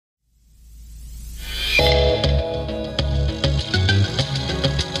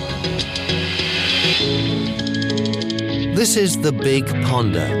This is The Big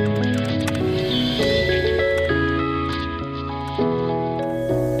Ponder.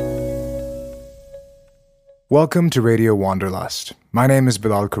 Welcome to Radio Wanderlust. My name is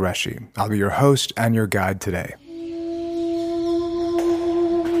Bilal Qureshi. I'll be your host and your guide today.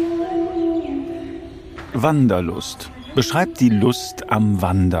 Wanderlust beschreibt die Lust am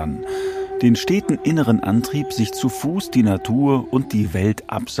Wandern, den steten inneren Antrieb, sich zu Fuß die Natur und die Welt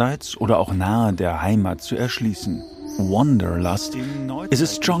abseits oder auch nahe der Heimat zu erschließen. Wanderlust is a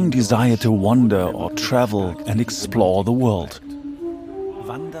strong desire to wander or travel and explore the world.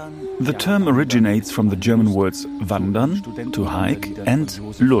 The term originates from the German words wandern, to hike, and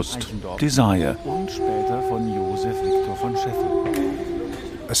Lust, desire.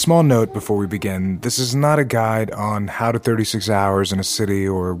 A small note before we begin, this is not a guide on how to 36 hours in a city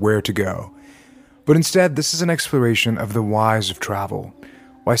or where to go. But instead, this is an exploration of the whys of travel,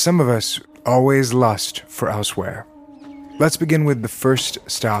 why some of us always lust for elsewhere. Let's begin with the first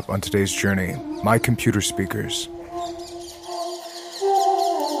stop on today's journey, my computer speakers.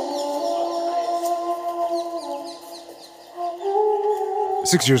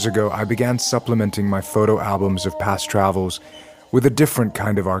 Six years ago, I began supplementing my photo albums of past travels with a different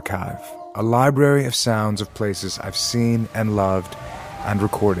kind of archive, a library of sounds of places I've seen and loved and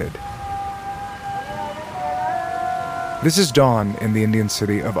recorded. This is dawn in the Indian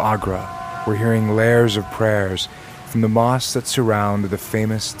city of Agra. We're hearing layers of prayers from the mosques that surround the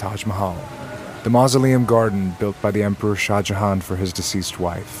famous Taj Mahal, the mausoleum garden built by the Emperor Shah Jahan for his deceased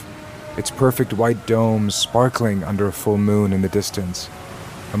wife. Its perfect white domes sparkling under a full moon in the distance,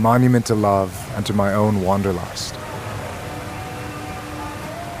 a monument to love and to my own wanderlust.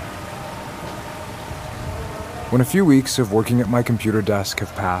 When a few weeks of working at my computer desk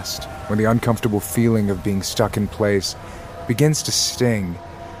have passed, when the uncomfortable feeling of being stuck in place begins to sting,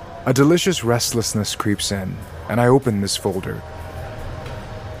 a delicious restlessness creeps in, and I open this folder.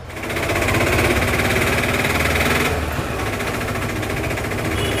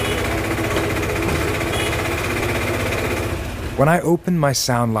 When I open my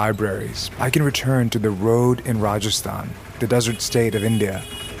sound libraries, I can return to the road in Rajasthan, the desert state of India,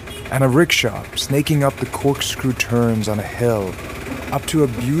 and a rickshaw snaking up the corkscrew turns on a hill, up to a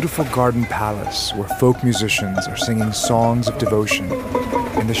beautiful garden palace where folk musicians are singing songs of devotion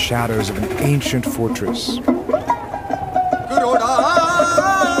in the shadows of an ancient fortress.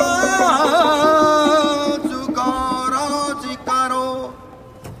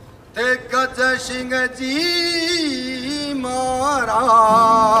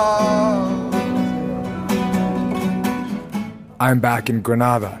 I'm back in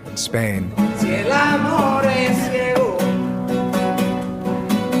Granada, in Spain.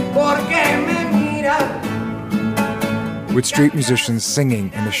 With street musicians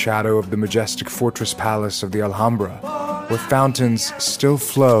singing in the shadow of the majestic fortress palace of the Alhambra, where fountains still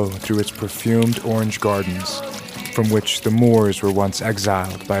flow through its perfumed orange gardens, from which the Moors were once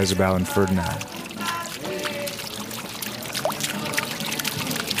exiled by Isabel and Ferdinand.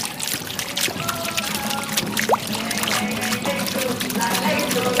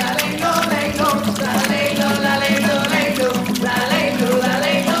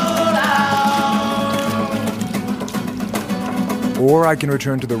 Or I can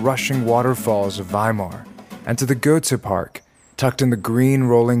return to the rushing waterfalls of Weimar and to the Goethe Park, tucked in the green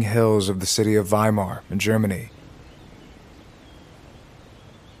rolling hills of the city of Weimar in Germany.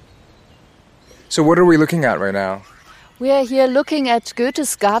 So what are we looking at right now? We are here looking at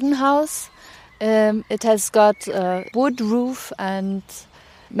Goethe's garden house. It has got a wood roof and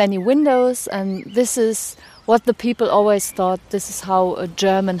many windows, and this is what the people always thought this is how a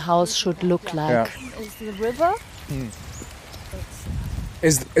German house should look like. Yeah. Is the river.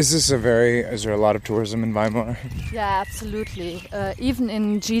 Is there a lot of tourism in Weimar? Yeah, absolutely. Even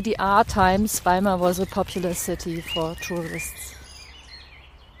in GDR times, Weimar was a popular city for tourists.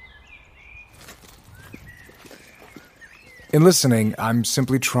 In listening, I'm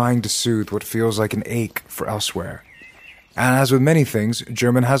simply trying to soothe what feels like an ache for elsewhere. And as with many things,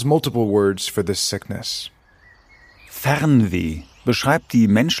 German has multiple words for this sickness. Fernweh beschreibt die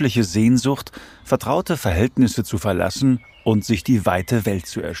menschliche Sehnsucht, vertraute Verhältnisse zu verlassen und sich die weite Welt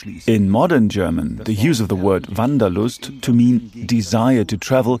zu erschließen. In modern German, the use of the word Wanderlust to mean desire to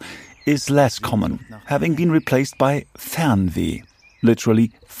travel is less common, having been replaced by Fernweh,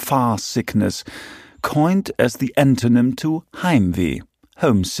 literally far sickness, coined as the antonym to Heimweh,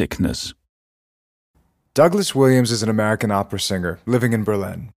 homesickness. Douglas Williams is an American opera singer living in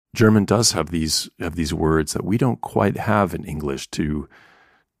Berlin. German does have these words that we don't quite have in English to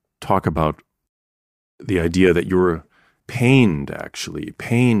talk about the idea that you're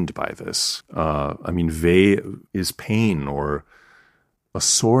pained by this. I mean, ve is pain or a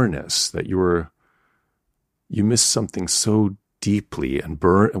soreness that you miss something so deeply and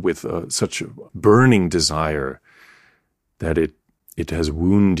with such a burning desire that it has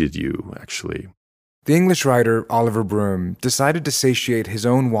wounded you, actually. The English writer Oliver Broom decided to satiate his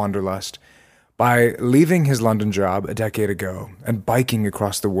own wanderlust by leaving his London job a decade ago and biking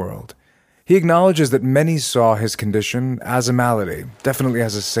across the world. He acknowledges that many saw his condition as a malady, definitely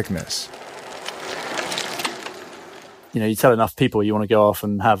as a sickness. You tell enough people you want to go off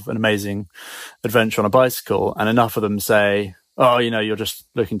and have an amazing adventure on a bicycle, and enough of them say, "Oh, you're just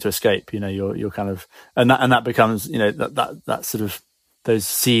looking to escape." You're kind of, and that becomes, that sort of, those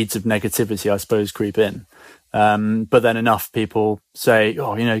seeds of negativity, I suppose, creep in. But then enough people say,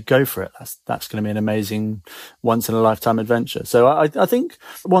 "Oh, go for it. That's going to be an amazing, once in a lifetime adventure." So I think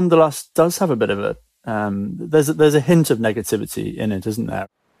Wanderlust does have a bit of a there's a hint of negativity in it, isn't there?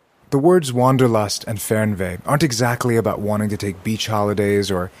 The words Wanderlust and Fernweh aren't exactly about wanting to take beach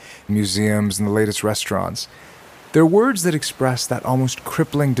holidays or museums and the latest restaurants. They're words that express that almost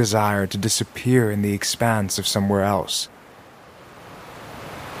crippling desire to disappear in the expanse of somewhere else.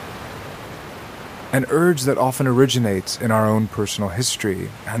 An urge that often originates in our own personal history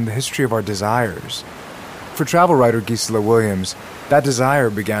and the history of our desires. For travel writer Gisela Williams, that desire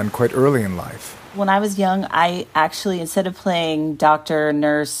began quite early in life. When I was young, I actually, instead of playing doctor,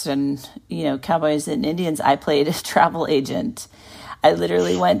 nurse, and, cowboys and Indians, I played a travel agent. I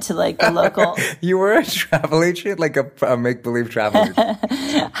literally went to the local... You were a travel agent? Like a make-believe travel agent?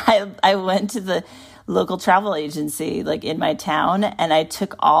 I went to the local travel agency, in my town, and I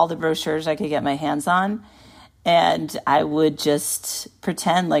took all the brochures I could get my hands on, and I would just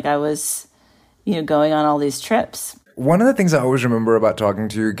pretend like I was, going on all these trips. One of the things I always remember about talking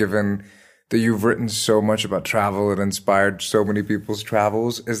to you, given that you've written so much about travel and inspired so many people's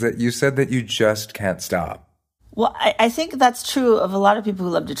travels, is that you said that you just can't stop. Well, I think that's true of a lot of people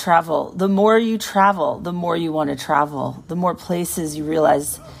who love to travel. The more you travel, the more you want to travel. The more places you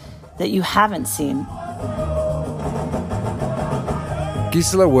realize that you haven't seen.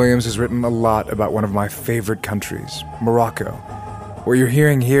 Gisela Williams has written a lot about one of my favorite countries, Morocco. What you're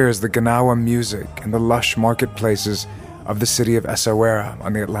hearing here is the Gnawa music and the lush marketplaces of the city of Essaouira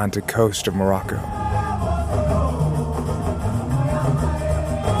on the Atlantic coast of Morocco.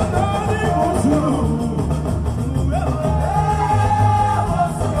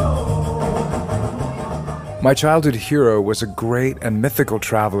 My childhood hero was a great and mythical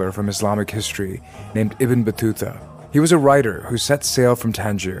traveler from Islamic history named Ibn Battuta. He was a writer who set sail from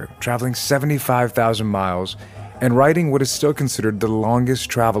Tangier, traveling 75,000 miles and writing what is still considered the longest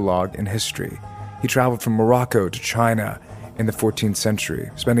travelogue in history. He traveled from Morocco to China in the 14th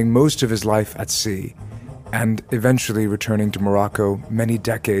century, spending most of his life at sea, and eventually returning to Morocco many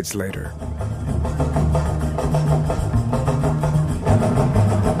decades later.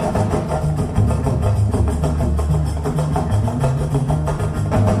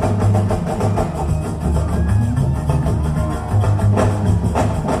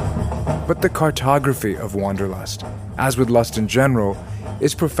 But the cartography of Wanderlust, as with lust in general,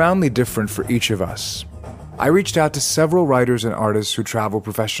 is profoundly different for each of us. I reached out to several writers and artists who travel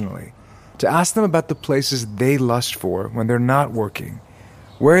professionally to ask them about the places they lust for when they're not working,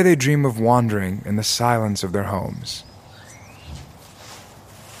 where they dream of wandering in the silence of their homes.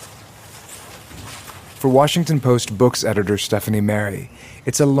 For Washington Post books editor Stephanie Mary,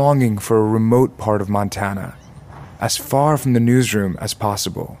 it's a longing for a remote part of Montana, as far from the newsroom as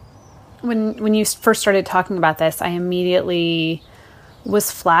possible. When you first started talking about this, I immediately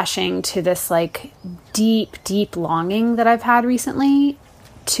was flashing to this deep, deep longing that I've had recently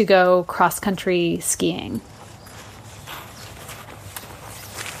to go cross-country skiing.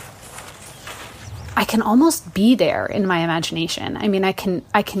 I can almost be there in my imagination. I mean, I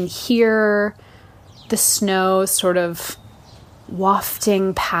can hear the snow sort of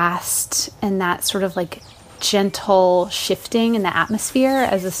wafting past and that sort of gentle shifting in the atmosphere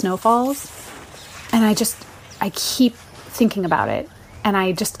as the snow falls. And I keep thinking about it. And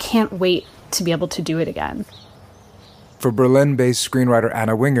I just can't wait to be able to do it again. For Berlin-based screenwriter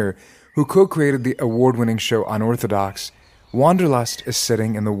Anna Winger, who co-created the award-winning show Unorthodox, Wanderlust is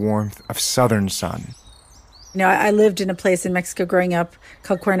sitting in the warmth of southern sun. I lived in a place in Mexico growing up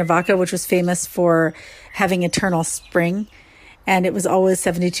called Cuernavaca, which was famous for having eternal spring. And it was always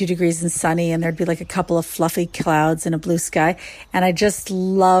 72 degrees and sunny, and there'd be a couple of fluffy clouds and a blue sky. And I just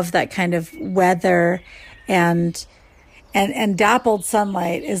love that kind of weather. And dappled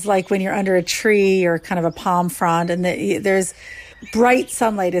sunlight is like when you're under a tree or kind of a palm frond, and there's bright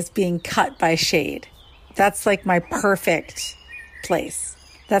sunlight is being cut by shade. That's like my perfect place.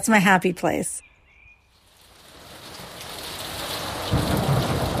 That's my happy place.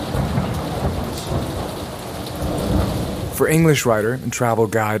 For English writer and travel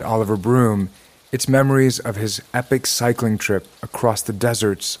guide Oliver Broom, it's memories of his epic cycling trip across the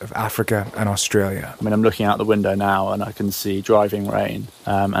deserts of Africa and Australia. I mean, I'm looking out the window now and I can see driving rain,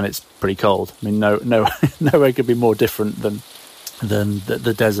 and it's pretty cold. I mean, nowhere could be more different than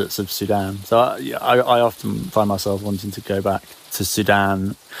the deserts of Sudan. So I often find myself wanting to go back to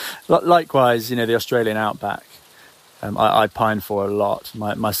Sudan. Likewise, the Australian outback, I pine for a lot.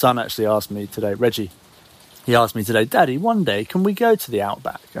 My son actually asked me today, Reggie, he asked me today, Daddy, one day, can we go to the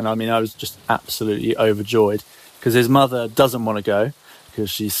outback? And I mean, I was just absolutely overjoyed because his mother doesn't want to go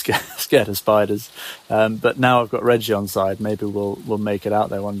because she's scared of spiders. But now I've got Reggie on side. Maybe we'll make it out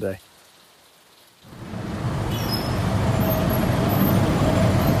there one day.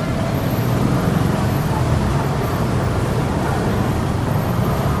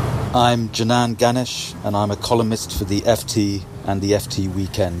 I'm Janan Ganesh, and I'm a columnist for the FT and the FT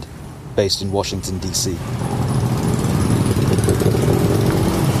Weekend, based in Washington, D.C.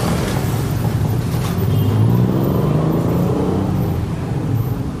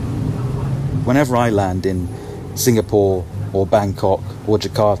 Whenever I land in Singapore or Bangkok or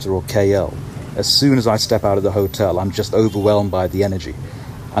Jakarta or KL, as soon as I step out of the hotel, I'm just overwhelmed by the energy.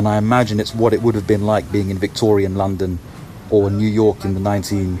 And I imagine it's what it would have been like being in Victorian London or New York in the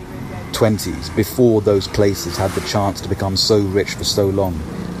 1920s, before those places had the chance to become so rich for so long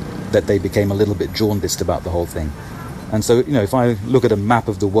that they became a little bit jaundiced about the whole thing. And so, if I look at a map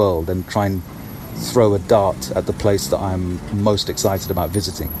of the world and try and throw a dart at the place that I'm most excited about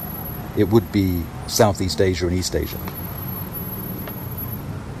visiting, it would be Southeast Asia and East Asia.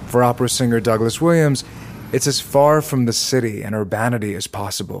 For opera singer Douglas Williams, it's as far from the city and urbanity as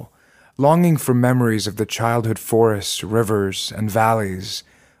possible, longing for memories of the childhood forests, rivers, and valleys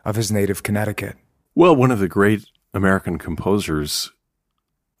of his native Connecticut. Well, one of the great American composers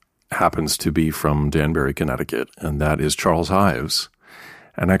happens to be from Danbury, Connecticut, and that is Charles Ives.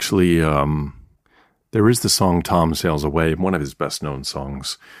 And actually, there is the song Tom Sails Away, one of his best-known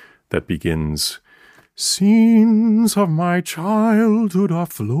songs, that begins, "Scenes of my childhood are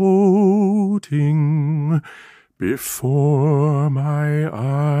floating before my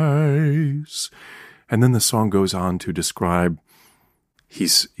eyes." And then the song goes on to describe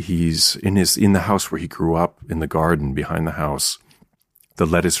he's in the house where he grew up, in the garden behind the house. The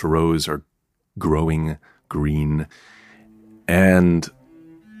lettuce rows are growing green. And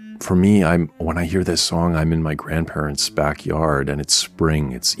for me, when I hear this song, I'm in my grandparents' backyard, and it's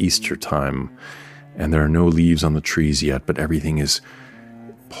spring, it's Easter time, and there are no leaves on the trees yet, but everything is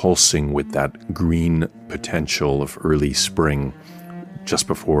pulsing with that green potential of early spring, just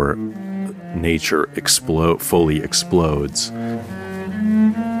before nature fully explodes.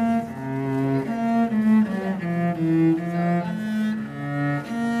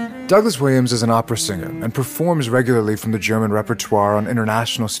 Douglas Williams is an opera singer and performs regularly from the German repertoire on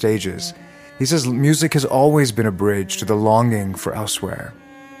international stages. He says music has always been a bridge to the longing for elsewhere.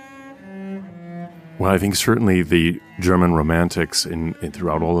 Well, I think certainly the German romantics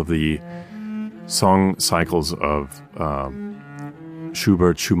throughout all of the song cycles of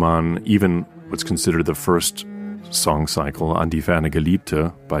Schubert, Schumann, even what's considered the first song cycle, An die ferne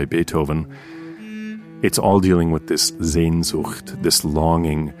Geliebte by Beethoven, it's all dealing with this Sehnsucht, this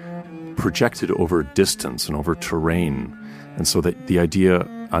longing projected over distance and over terrain. And so the idea,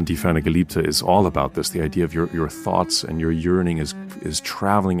 An die ferne Geliebte, is all about this, the idea of your thoughts and your yearning is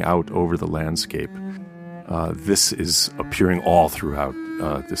traveling out over the landscape. This is appearing all throughout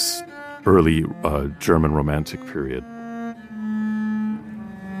this early German Romantic period.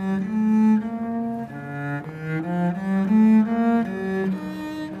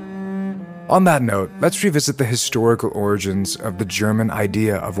 On that note, let's revisit the historical origins of the German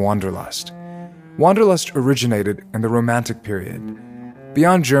idea of Wanderlust. Wanderlust originated in the Romantic period.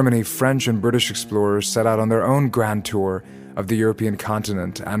 Beyond Germany, French and British explorers set out on their own grand tour of the European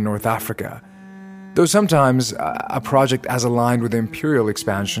continent and North Africa, though sometimes a project as aligned with imperial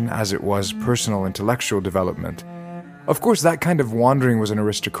expansion as it was personal intellectual development. Of course, that kind of wandering was an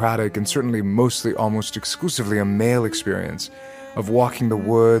aristocratic and certainly mostly almost exclusively a male experience of walking the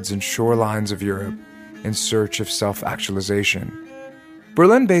woods and shorelines of Europe in search of self-actualization.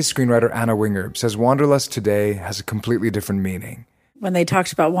 Berlin-based screenwriter Anna Wingerb says Wanderlust today has a completely different meaning. When they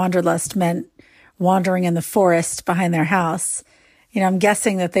talked about Wanderlust meant wandering in the forest behind their house, I'm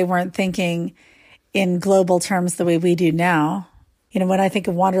guessing that they weren't thinking in global terms the way we do now. When I think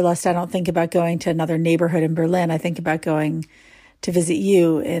of Wanderlust, I don't think about going to another neighborhood in Berlin. I think about going to visit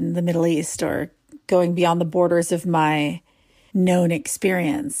you in the Middle East or going beyond the borders of my known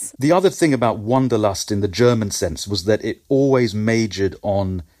experience. The other thing about Wanderlust in the German sense was that it always majored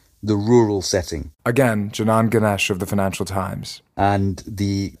on the rural setting. Again, Janan Ganesh of the Financial Times. And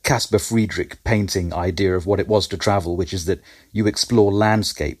the Caspar Friedrich painting idea of what it was to travel, which is that you explore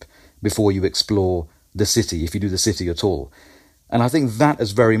landscape before you explore the city, if you do the city at all. And I think that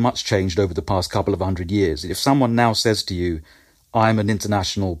has very much changed over the past couple of 100 years. If someone now says to you, I'm an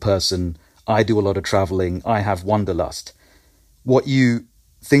international person, I do a lot of traveling, I have wanderlust, what you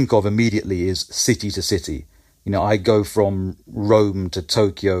think of immediately is city to city. You know, I go from Rome to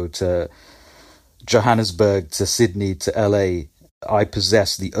Tokyo to Johannesburg to Sydney to LA. I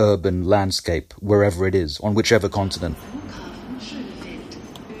possess the urban landscape wherever it is, on whichever continent.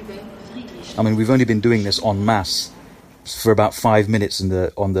 I mean, we've only been doing this en masse for about 5 minutes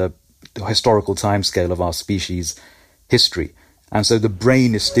on the historical timescale of our species' history. And so the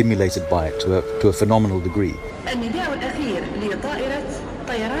brain is stimulated by it to a phenomenal degree.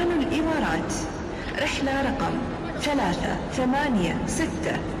 رحلة رقم 386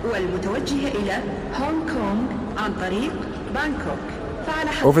 والمتوجهة إلى هونغ كونغ عن طريق بانكوك.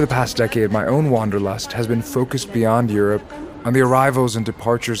 Over the past decade, my own wanderlust has been focused beyond Europe on the arrivals and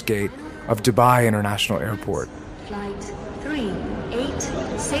departures gate of Dubai International Airport. Flight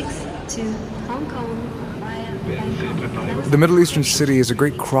 3862 to Hong Kong via Bangkok. The Middle Eastern city is a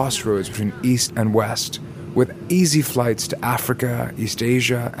great crossroads between East and West, with easy flights to Africa, East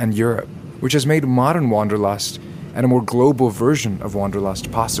Asia, and Europe, which has made modern wanderlust and a more global version of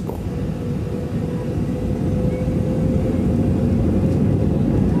wanderlust possible.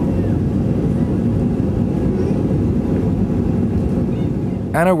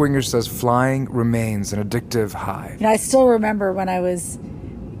 Anna Winger says flying remains an addictive high. I still remember when I was,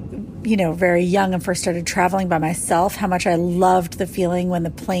 very young and first started traveling by myself, how much I loved the feeling when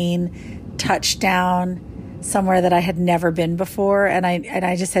the plane touched down somewhere that I had never been before, and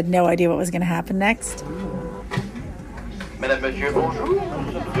I just had no idea what was going to happen next. Mesdames, Monsieur, bonjour.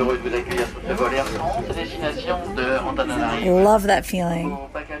 Heureux de vous accueillir sur ce vol Air France à destination de I love that feeling.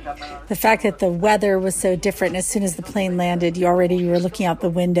 The fact that the weather was so different. As soon as the plane landed, you were looking out the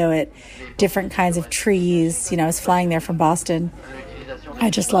window at different kinds of trees. I was flying there from Boston. I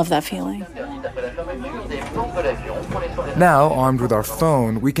just love that feeling. Now, armed with our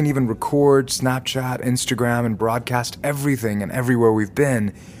phone, we can even record, Snapchat, Instagram, and broadcast everything and everywhere we've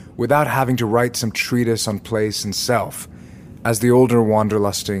been without having to write some treatise on place and self, as the older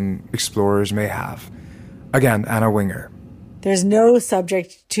wanderlusting explorers may have. Again, Anna Winger. There's no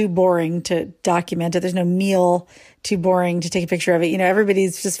subject too boring to document it. There's no meal too boring to take a picture of it.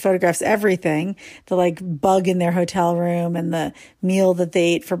 Everybody's just photographs everything. The bug in their hotel room and the meal that they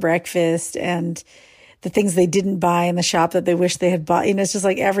ate for breakfast and the things they didn't buy in the shop that they wish they had bought. It's just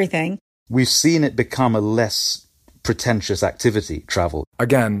everything. We've seen it become a less pretentious activity, travel.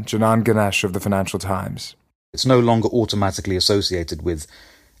 Again, Janan Ganesh of the Financial Times. It's no longer automatically associated with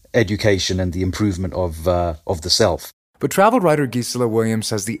education and the improvement of the self. But travel writer Gisela Williams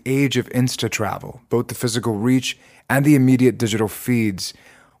says the age of insta-travel, both the physical reach and the immediate digital feeds,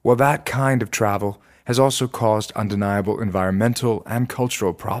 that kind of travel has also caused undeniable environmental and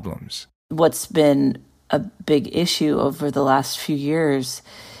cultural problems. What's been a big issue over the last few years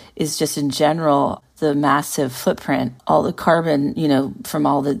is just in general the massive footprint, all the carbon, from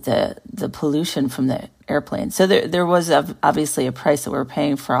all the pollution from the airplane. So there was obviously a price that we're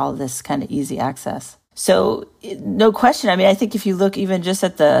paying for all this kind of easy access. So no question. I think if you look even just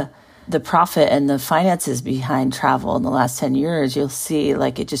at the profit and the finances behind travel in the last 10 years, you'll see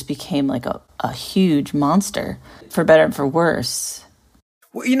it just became a huge monster, for better and for worse.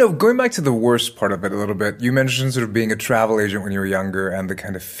 Well, going back to the worst part of it a little bit, you mentioned sort of being a travel agent when you were younger and the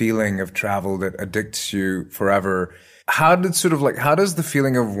kind of feeling of travel that addicts you forever. How does the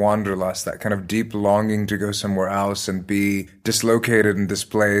feeling of wanderlust, that kind of deep longing to go somewhere else and be dislocated and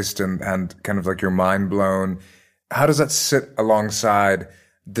displaced and kind of your mind blown, how does that sit alongside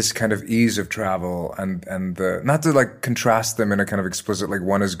this kind of ease of travel and the, not to contrast them in a kind of explicit,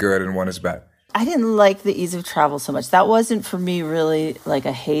 one is good and one is bad? I didn't like the ease of travel so much. That wasn't for me really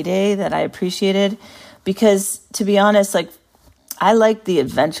a heyday that I appreciated, because to be honest, I like the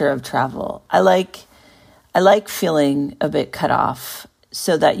adventure of travel. I like feeling a bit cut off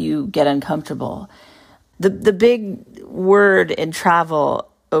so that you get uncomfortable. The big word in travel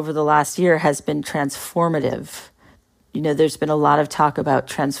over the last year has been transformative. There's been a lot of talk about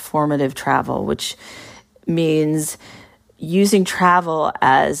transformative travel, which means using travel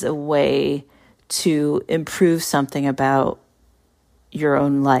as a way to improve something about your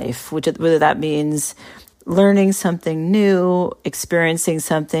own life, whether that means learning something new, experiencing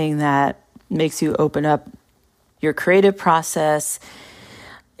something that makes you open up your creative process.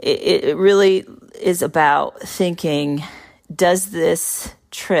 It really is about thinking, does this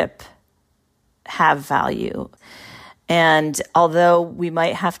trip have value? And although we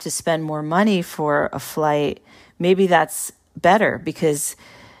might have to spend more money for a flight, maybe that's better because,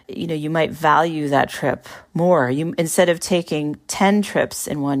 you might value that trip more. Instead of taking 10 trips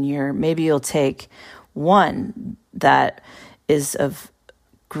in 1 year, maybe you'll take one that is of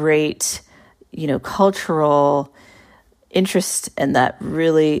great, cultural interest and that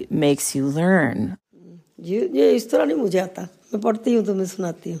really makes you learn.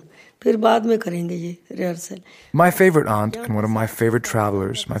 My favorite aunt and one of my favorite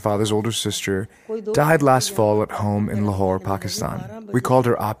travelers, my father's older sister, died last fall at home in Lahore, Pakistan. We called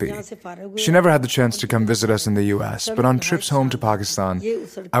her Api. She never had the chance to come visit us in the US, but on trips home to Pakistan,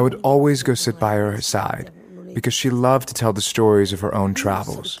 I would always go sit by her side because she loved to tell the stories of her own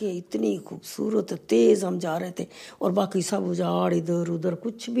travels. In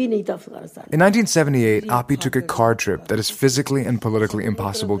 1978, Api took a car trip that is physically and politically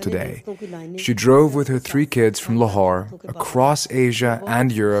impossible today. She drove with her 3 kids from Lahore across Asia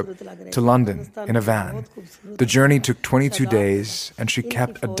and Europe to London in a van. The journey took 22 days, and she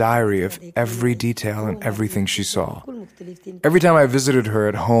kept a diary of every detail and everything she saw. Every time I visited her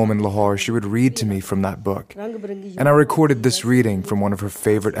at home in Lahore, she would read to me from that book. And I recorded this reading from one of her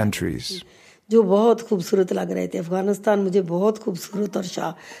favorite entries. She's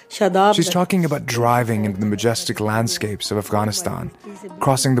talking about driving into the majestic landscapes of Afghanistan,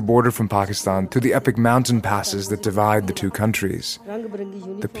 crossing the border from Pakistan through the epic mountain passes that divide the two countries,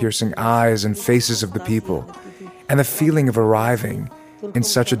 the piercing eyes and faces of the people, and the feeling of arriving in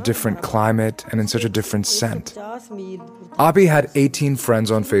such a different climate and in such a different scent. Api had 18 friends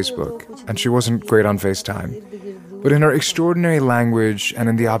on Facebook, and she wasn't great on FaceTime. But in her extraordinary language and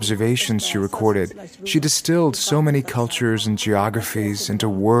in the observations she recorded, she distilled so many cultures and geographies into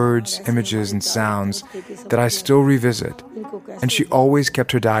words, images, and sounds that I still revisit. And she always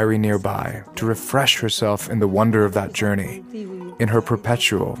kept her diary nearby to refresh herself in the wonder of that journey, in her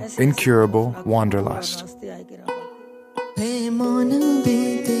perpetual, incurable wanderlust.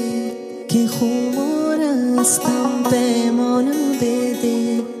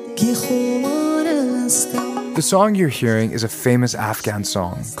 The song you're hearing is a famous Afghan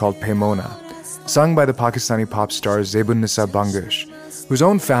song called Paymona, sung by the Pakistani pop star Zebun-Nisa Bangush, whose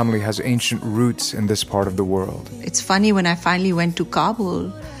own family has ancient roots in this part of the world. It's funny, when I finally went to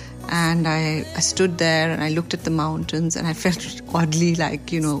Kabul and I stood there and I looked at the mountains and I felt oddly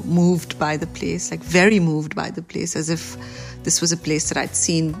moved by the place, very moved by the place, as if this was a place that I'd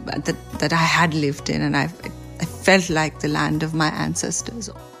seen, that I had lived in, and I felt like the land of my ancestors.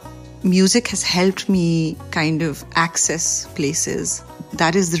 Music has helped me kind of access places.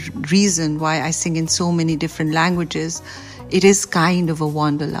 That is the reason why I sing in so many different languages. It is kind of a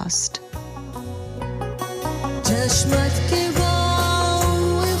wanderlust.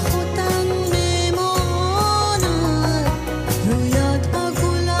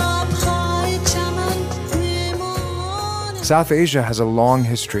 South Asia has a long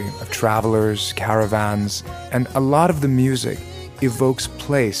history of travelers, caravans, and a lot of the music evokes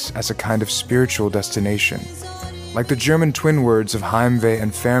place as a kind of spiritual destination. Like the German twin words of Heimweh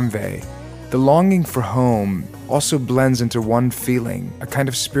and Fernweh, the longing for home also blends into one feeling, a kind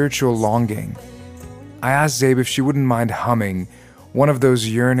of spiritual longing. I asked Zabe if she wouldn't mind humming one of those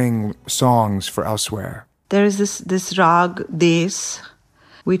yearning songs for elsewhere. There is this rag des,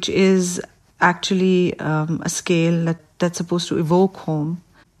 which is actually a scale that's supposed to evoke home.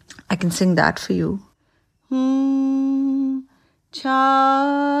 I can sing that for you.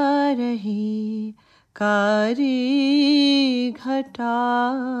 Charahi kari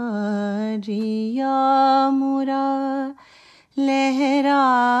ghatariya mura lehraye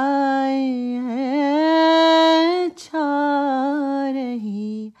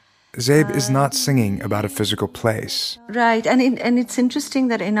charahi. Zabe is not singing about a physical place. Right, and it's interesting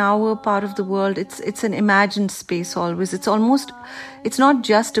that in our part of the world, it's an imagined space always. It's not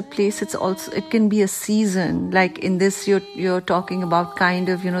just a place. It can be a season. Like in this, you're talking about kind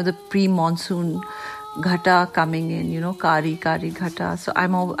of the pre-monsoon ghata coming in. Kari ghata. So I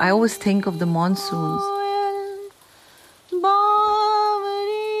always think of the monsoons.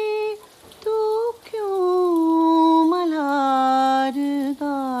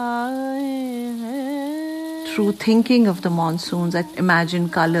 Through thinking of the monsoons, I imagine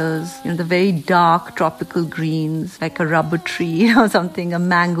colors, the very dark tropical greens, like a rubber tree or something, a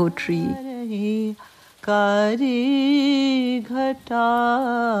mango tree. Kari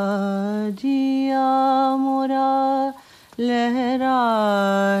ghata jiya mora lehraye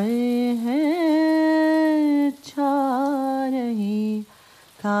hai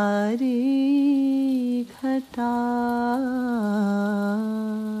bhari ghata.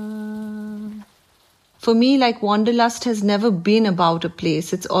 For me, like, Wanderlust has never been about a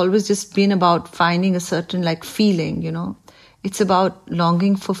place. It's always just been about finding a certain, like, feeling, you know. It's about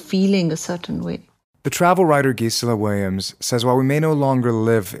longing for feeling a certain way. The travel writer Gisela Williams says while we may no longer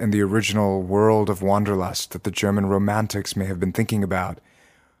live in the original world of Wanderlust that the German romantics may have been thinking about,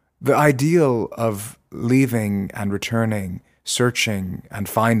 the ideal of leaving and returning, searching and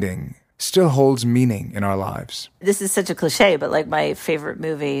finding still holds meaning in our lives. This is such a cliche, but like my favorite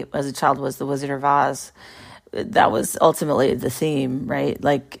movie as a child was The Wizard of Oz. That was ultimately the theme, right?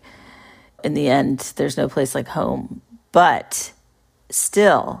 Like, in the end, there's no place like home. But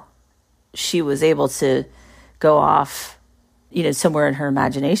still, she was able to go off, you know, somewhere in her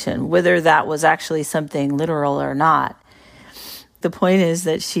imagination, whether that was actually something literal or not. The point is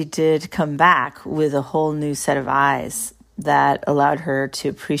that she did come back with a whole new set of eyes that allowed her to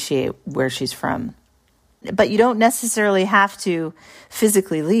appreciate where she's from. But you don't necessarily have to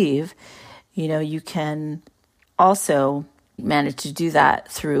physically leave. You know, you can also manage to do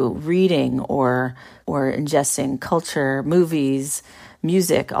that through reading or ingesting culture, movies,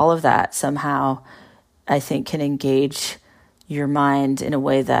 music. All of that somehow, I think, can engage your mind in a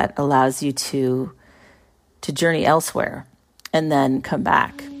way that allows you to journey elsewhere and then come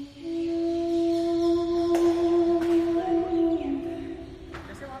back.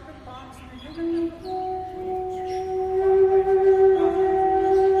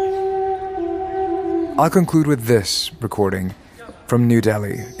 I'll conclude with this recording from New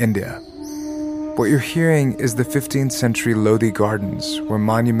Delhi, India. What you're hearing is the 15th century Lodi Gardens, where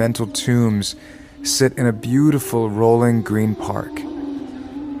monumental tombs sit in a beautiful rolling green park.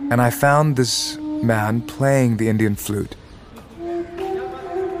 And I found this man playing the Indian flute.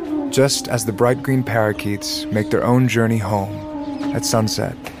 Just as the bright green parakeets make their own journey home at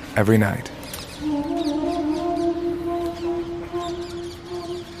sunset every night.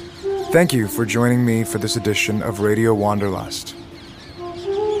 Thank you for joining me for this edition of Radio Wanderlust.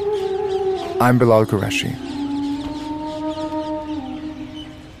 I'm Bilal Qureshi.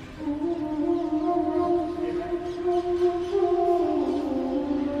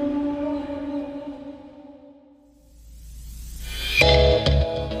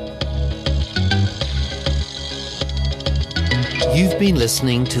 You've been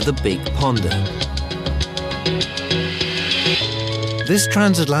listening to The Big Ponder. This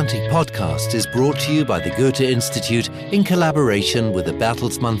transatlantic podcast is brought to you by the Goethe Institute in collaboration with the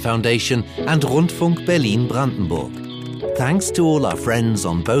Bertelsmann Foundation and Rundfunk Berlin-Brandenburg. Thanks to all our friends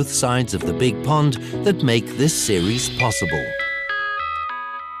on both sides of the Big Pond that make this series possible.